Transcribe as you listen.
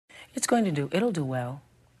It'll do well.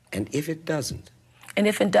 And if it doesn't? And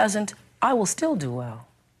if it doesn't, I will still do well.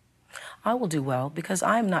 I will do well because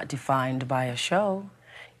I'm not defined by a show.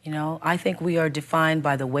 You know, I think we are defined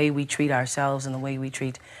by the way we treat ourselves and the way we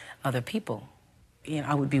treat other people. You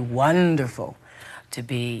know, it would be wonderful to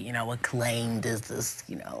be, acclaimed as this,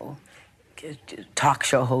 talk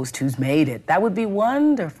show host who's made it. That would be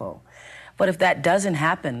wonderful. But if that doesn't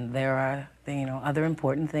happen, there are, other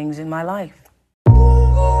important things in my life.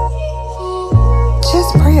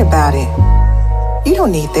 Just pray about it. You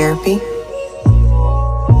don't need therapy.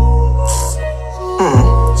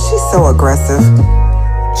 She's so aggressive.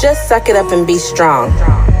 Just suck it up and be strong.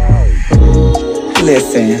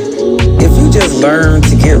 Listen, if you just learn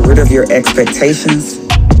to get rid of your expectations,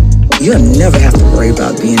 you'll never have to worry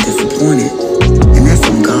about being disappointed. And that's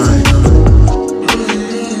on God.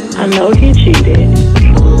 I know he cheated,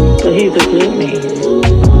 but he's a good man.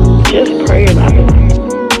 Just pray about it.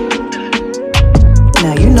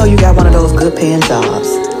 Now, you know you got one of those good paying jobs.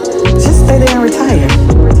 Just stay there and retire.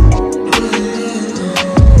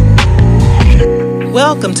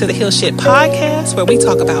 Welcome to the Heal Shit Podcast, where we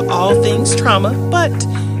talk about all things trauma, but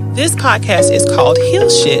this podcast is called Heal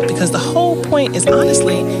Shit because the whole point is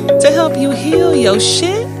honestly to help you heal your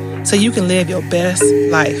shit so you can live your best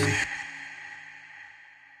life.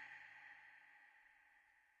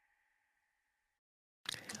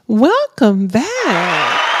 Welcome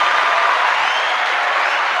back.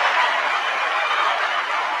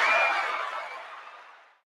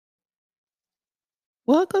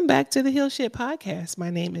 Welcome back to the Heal Shit Podcast. My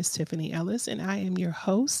name is Tiffany Ellis, and I am your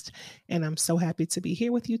host, and I'm so happy to be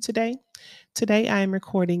here with you today. Today, I am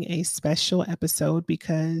recording a special episode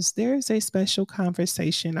because there's a special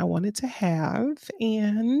conversation I wanted to have,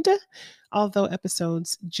 and although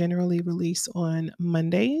episodes generally release on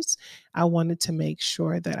Mondays, I wanted to make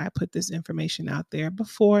sure that I put this information out there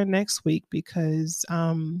before next week because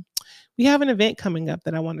we have an event coming up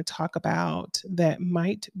that I want to talk about that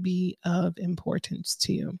might be of importance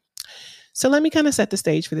to you. So let me kind of set the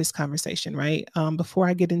stage for this conversation, right? Before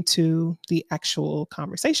I get into the actual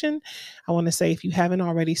conversation, I want to say if you haven't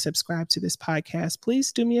already subscribed to this podcast,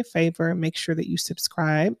 please do me a favor, make sure that you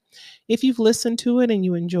subscribe. If you've listened to it and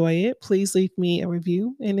you enjoy it, please leave me a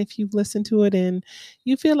review. And if you've listened to it and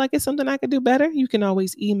you feel like it's something I could do better, you can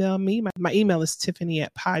always email me. My email is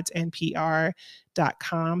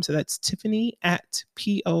tiffany@podsandpr.com. So that's Tiffany at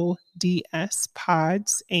PODS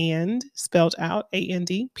pods and spelled out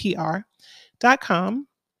ANDPR.com.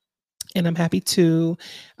 And I'm happy to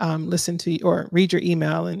listen to or read your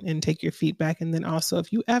email and take your feedback. And then also,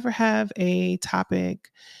 if you ever have a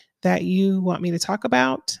topic that you want me to talk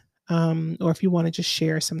about, or if you want to just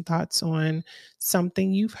share some thoughts on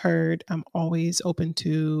something you've heard, I'm always open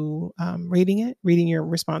to reading your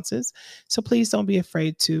responses. So please don't be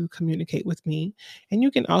afraid to communicate with me. And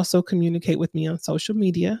you can also communicate with me on social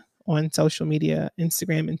media.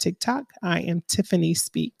 Instagram and TikTok. I am Tiffany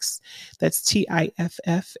Speaks. That's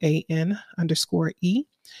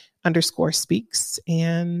TIFFAN_E_speaks.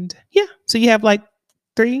 And yeah, so you have like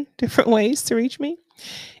 3 different ways to reach me.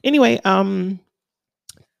 Anyway,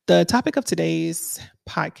 the topic of today's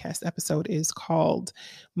podcast episode is called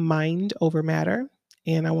Mind Over Matter.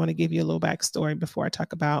 And I want to give you a little backstory before I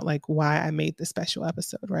talk about like why I made this special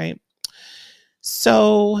episode, right?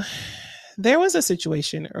 So there was a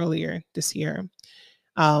situation earlier this year.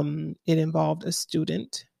 It involved a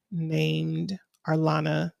student named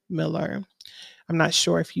Arlana Miller. I'm not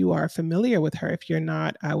sure if you are familiar with her. If you're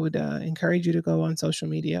not, I would encourage you to go on social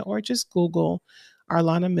media or just Google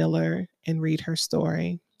Arlana Miller and read her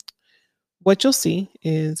story. What you'll see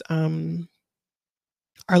is Arlana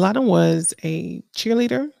was a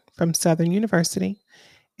cheerleader from Southern University,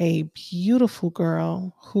 a beautiful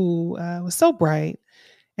girl who was so bright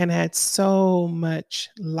and had so much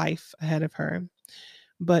life ahead of her.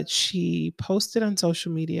 But she posted on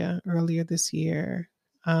social media earlier this year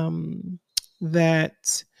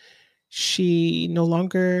that she no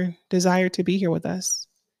longer desired to be here with us.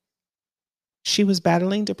 She was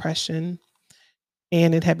battling depression,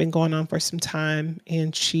 and it had been going on for some time.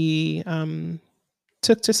 And she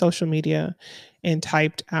took to social media and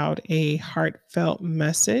typed out a heartfelt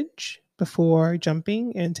message before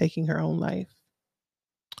jumping and taking her own life.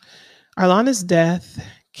 Arlana's death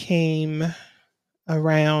came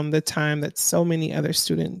around the time that so many other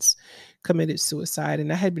students committed suicide.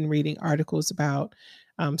 And I had been reading articles about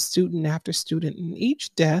student after student, and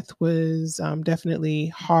each death was definitely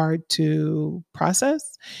hard to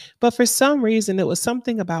process. But for some reason, it was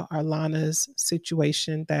something about Arlana's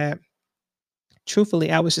situation that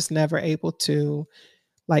truthfully, I was just never able to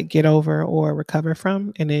like get over or recover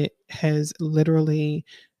from. And it has literally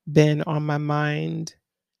been on my mind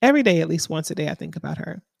every day, at least once a day. I think about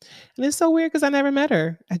her. And it's so weird because I never met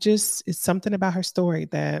her. It's something about her story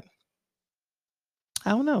that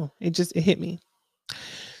I don't know. It hit me.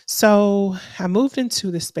 So I moved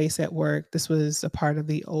into the space at work. This was a part of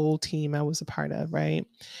the old team I was a part of, right?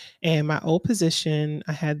 And my old position,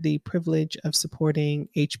 I had the privilege of supporting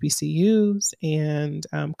HBCUs and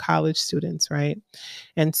college students, right?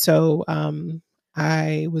 And so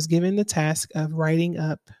I was given the task of writing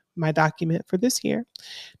up my document for this year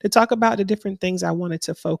to talk about the different things I wanted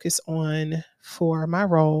to focus on for my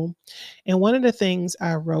role. And one of the things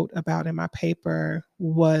I wrote about in my paper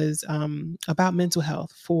was about mental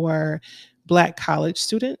health for Black college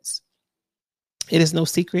students. It is no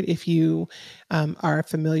secret if you are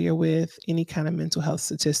familiar with any kind of mental health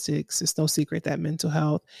statistics. It's no secret that mental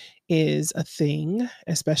health is a thing,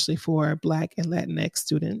 especially for Black and Latinx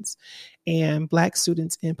students. And Black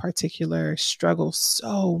students in particular struggle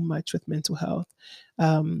so much with mental health,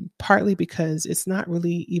 partly because it's not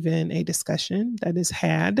really even a discussion that is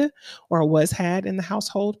had or was had in the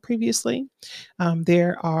household previously.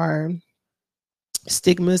 There are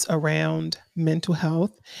stigmas around mental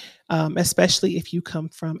health, especially if you come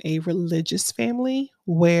from a religious family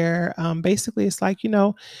where basically it's like,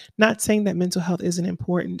 not saying that mental health isn't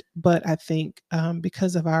important, but I think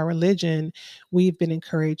because of our religion, we've been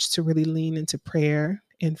encouraged to really lean into prayer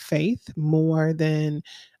and faith more than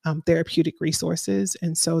therapeutic resources.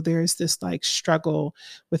 And so there's this like struggle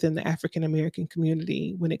within the African American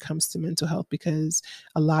community when it comes to mental health, because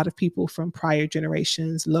a lot of people from prior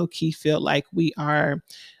generations low key feel like we are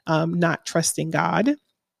not trusting God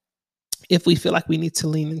if we feel like we need to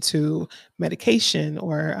lean into medication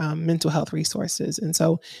or mental health resources. And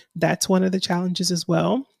so that's one of the challenges as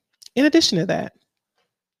well. In addition to that,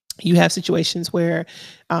 you have situations where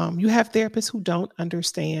you have therapists who don't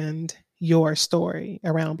understand your story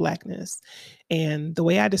around Blackness. And the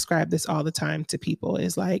way I describe this all the time to people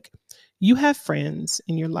is like, you have friends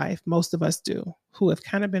in your life, most of us do, who have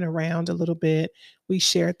kind of been around a little bit. We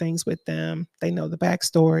share things with them. They know the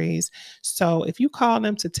backstories. So if you call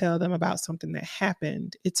them to tell them about something that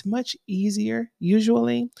happened, it's much easier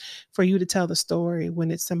usually for you to tell the story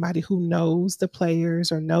when it's somebody who knows the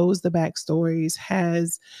players or knows the backstories,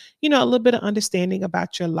 has, a little bit of understanding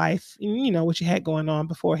about your life, what you had going on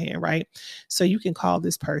beforehand, right? So you can call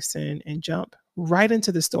this person and jump right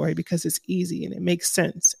into the story because it's easy and it makes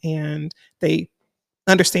sense, and they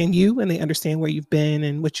understand you and they understand where you've been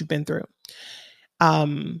and what you've been through.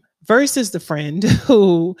 Versus the friend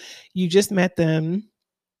who you just met them,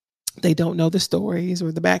 they don't know the stories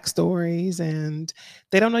or the backstories, and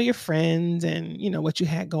they don't know your friends and what you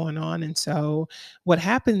had going on. And so what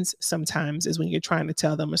happens sometimes is when you're trying to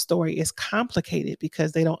tell them a story, it's complicated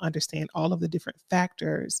because they don't understand all of the different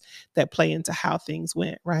factors that play into how things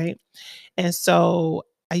went, right? And so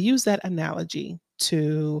I use that analogy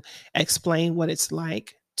to explain what it's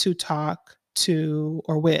like to talk to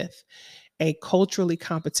or with a culturally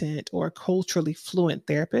competent or culturally fluent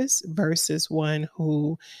therapist versus one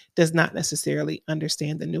who does not necessarily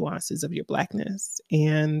understand the nuances of your Blackness.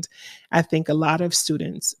 And I think a lot of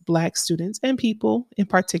students, Black students and people in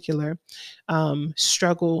particular,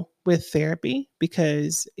 struggle with therapy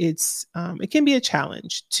because it can be a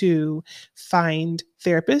challenge to find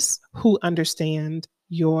therapists who understand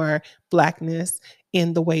your Blackness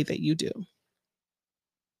in the way that you do.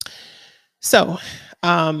 So,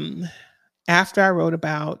 after I wrote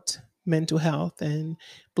about mental health and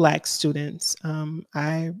Black students,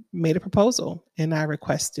 I made a proposal and I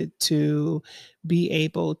requested to be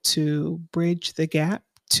able to bridge the gap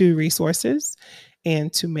to resources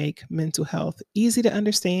and to make mental health easy to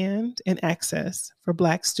understand and access for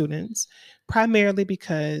Black students, primarily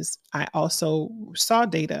because I also saw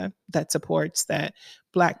data that supports that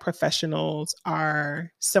Black professionals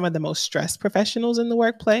are some of the most stressed professionals in the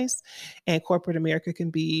workplace, and corporate America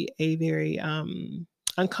can be a very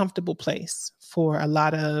uncomfortable place for a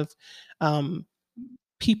lot of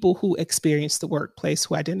people who experience the workplace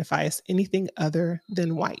who identify as anything other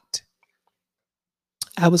than white.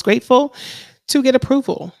 I was grateful to get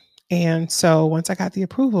approval. And so once I got the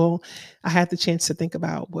approval, I had the chance to think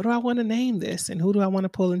about, what do I want to name this and who do I want to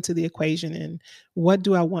pull into the equation and what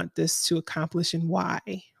do I want this to accomplish and why,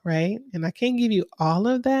 right? And I can't give you all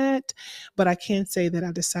of that, but I can say that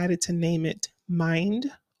I decided to name it Mind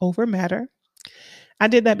Over Matter. I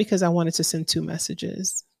did that because I wanted to send two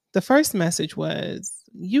messages. The first message was,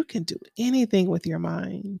 you can do anything with your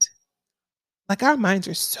mind. Like, our minds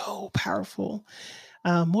are so powerful.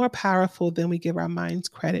 More powerful than we give our minds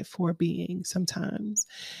credit for being sometimes.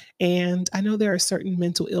 And I know there are certain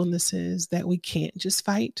mental illnesses that we can't just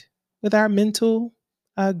fight with our mental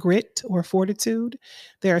grit or fortitude.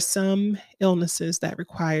 There are some illnesses that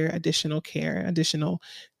require additional care, additional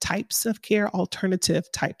types of care,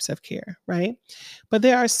 alternative types of care, right? But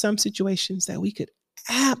there are some situations that we could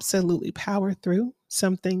absolutely power through,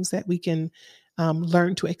 some things that we can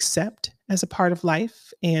learn to accept as a part of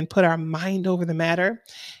life and put our mind over the matter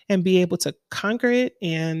and be able to conquer it.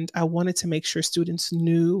 And I wanted to make sure students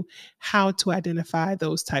knew how to identify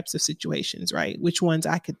those types of situations, right? Which ones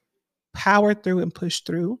I could power through and push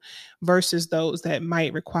through versus those that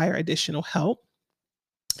might require additional help.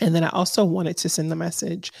 And then I also wanted to send the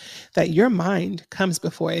message that your mind comes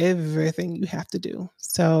before everything you have to do.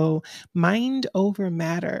 So mind over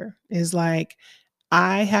matter is like,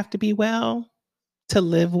 I have to be well to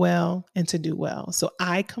live well and to do well. So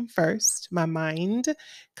I come first. My mind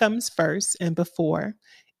comes first and before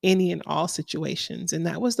any and all situations. And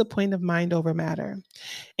that was the point of mind over matter.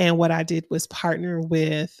 And what I did was partner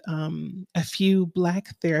with a few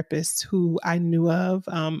Black therapists who I knew of.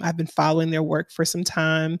 I've been following their work for some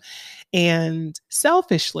time. And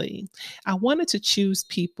selfishly, I wanted to choose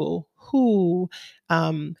people who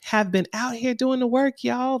have been out here doing the work,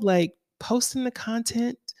 y'all, like posting the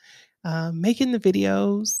content, making the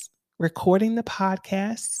videos, recording the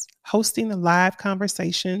podcasts, hosting the live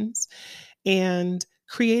conversations, and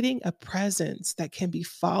creating a presence that can be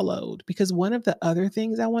followed. Because one of the other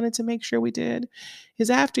things I wanted to make sure we did is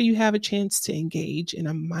after you have a chance to engage in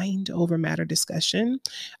a mind over matter discussion,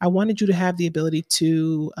 I wanted you to have the ability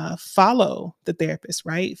to follow the therapist,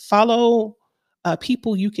 right? Follow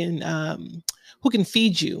people you can who can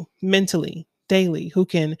feed you mentally daily, who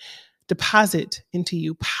can deposit into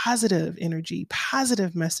you positive energy,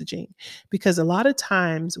 positive messaging, because a lot of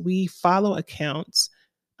times we follow accounts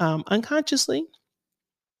unconsciously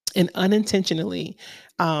and unintentionally,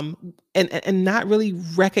 and not really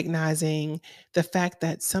recognizing the fact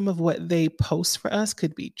that some of what they post for us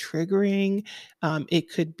could be triggering.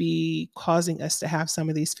 It could be causing us to have some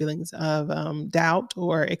of these feelings of doubt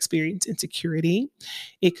or experience insecurity.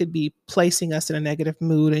 It could be placing us in a negative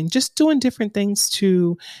mood and just doing different things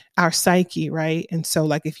to our psyche, right? And so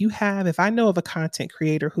like if I know of a content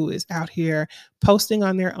creator who is out here posting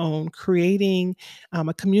on their own, creating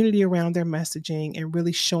a community around their messaging and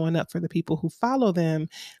really showing up for the people who follow them,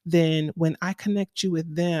 then when I connect you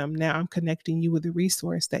with them, now I'm connecting you with a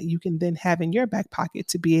resource that you can then have in your back pocket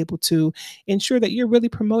to be able to ensure that you're really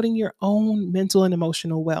promoting your own mental and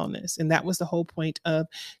emotional wellness. And that was the whole point of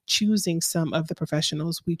choosing some of the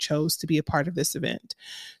professionals we chose to be a part of this event.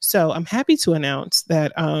 So I'm happy to announce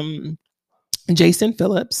that Jason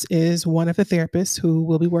Phillips is one of the therapists who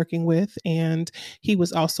we'll be working with, and he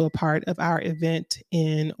was also a part of our event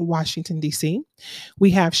in Washington, D.C.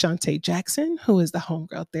 We have Shantae Jackson, who is the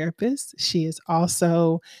homegirl therapist. She is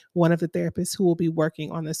also one of the therapists who will be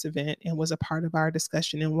working on this event and was a part of our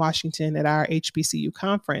discussion in Washington at our HBCU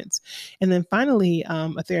conference. And then finally,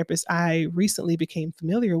 a therapist I recently became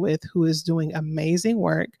familiar with who is doing amazing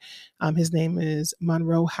work. His name is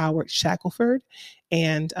Monroe Howard Shackelford.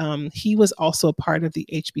 And he was also a part of the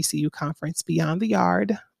HBCU conference Beyond the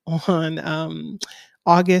Yard on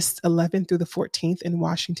August 11th through the 14th in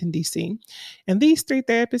Washington, D.C. And these three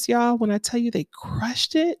therapists, y'all, when I tell you they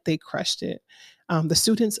crushed it, they crushed it. The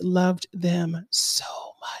students loved them so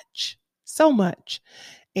much.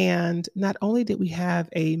 And not only did we have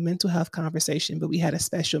a mental health conversation, but we had a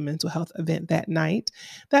special mental health event that night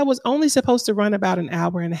that was only supposed to run about an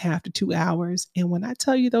hour and a half to 2 hours. And when I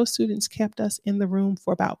tell you those students kept us in the room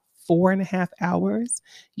for about 4.5 hours,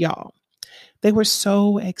 y'all, they were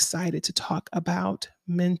so excited to talk about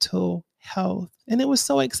mental health. And it was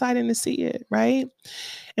so exciting to see it, right?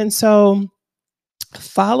 And so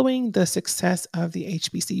following the success of the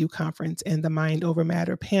HBCU conference and the Mind Over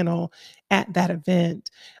Matter panel at that event,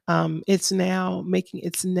 it's now making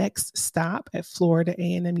its next stop at Florida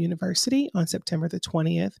A&M University on September the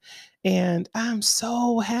 20th. And I'm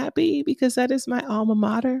so happy because that is my alma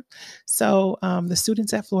mater. So the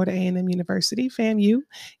students at Florida A&M University, FAMU,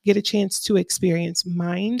 get a chance to experience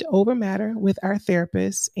Mind Over Matter with our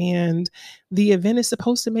therapists. And the event is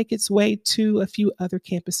supposed to make its way to a few other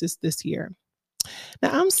campuses this year.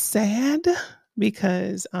 Now, I'm sad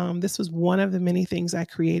because this was one of the many things I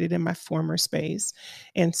created in my former space.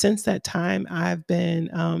 And since that time, I've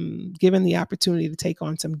been given the opportunity to take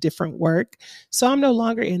on some different work. So I'm no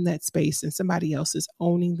longer in that space and somebody else is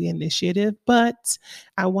owning the initiative. But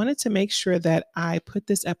I wanted to make sure that I put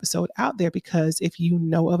this episode out there because if you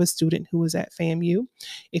know of a student who is at FAMU,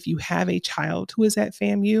 if you have a child who is at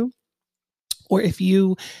FAMU, or if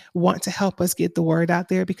you want to help us get the word out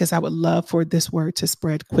there, because I would love for this word to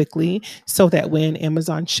spread quickly so that when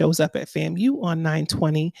Amazon shows up at FAMU on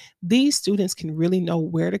 9/20, these students can really know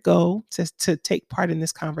where to go to take part in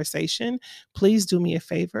this conversation. Please do me a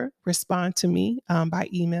favor, respond to me by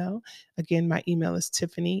email. Again, my email is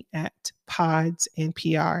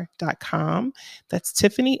tiffany@podsandpr.com. That's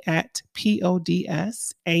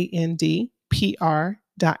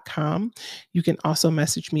tiffany@podsandpr.com. You can also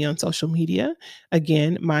message me on social media.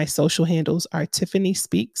 Again, my social handles are Tiffany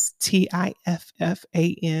Speaks,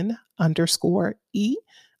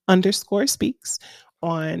 TIFFAN_E_speaks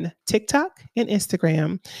on TikTok and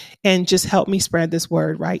Instagram, and just help me spread this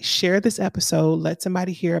word, right? Share this episode, let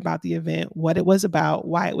somebody hear about the event, what it was about,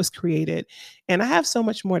 why it was created. And I have so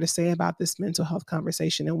much more to say about this mental health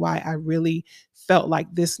conversation and why I really felt like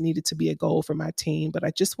this needed to be a goal for my team. But I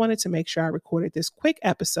just wanted to make sure I recorded this quick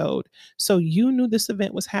episode so you knew this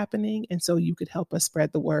event was happening and so you could help us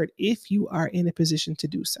spread the word if you are in a position to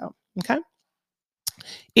do so. Okay.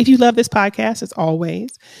 If you love this podcast, as always,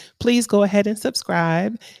 please go ahead and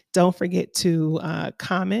subscribe. Don't forget to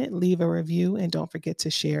comment, leave a review, and don't forget to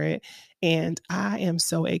share it. And I am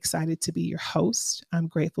so excited to be your host. I'm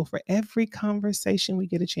grateful for every conversation we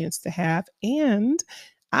get a chance to have. And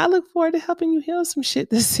I look forward to helping you heal some shit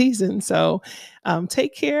this season. So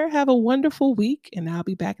take care. Have a wonderful week. And I'll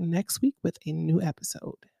be back next week with a new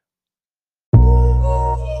episode.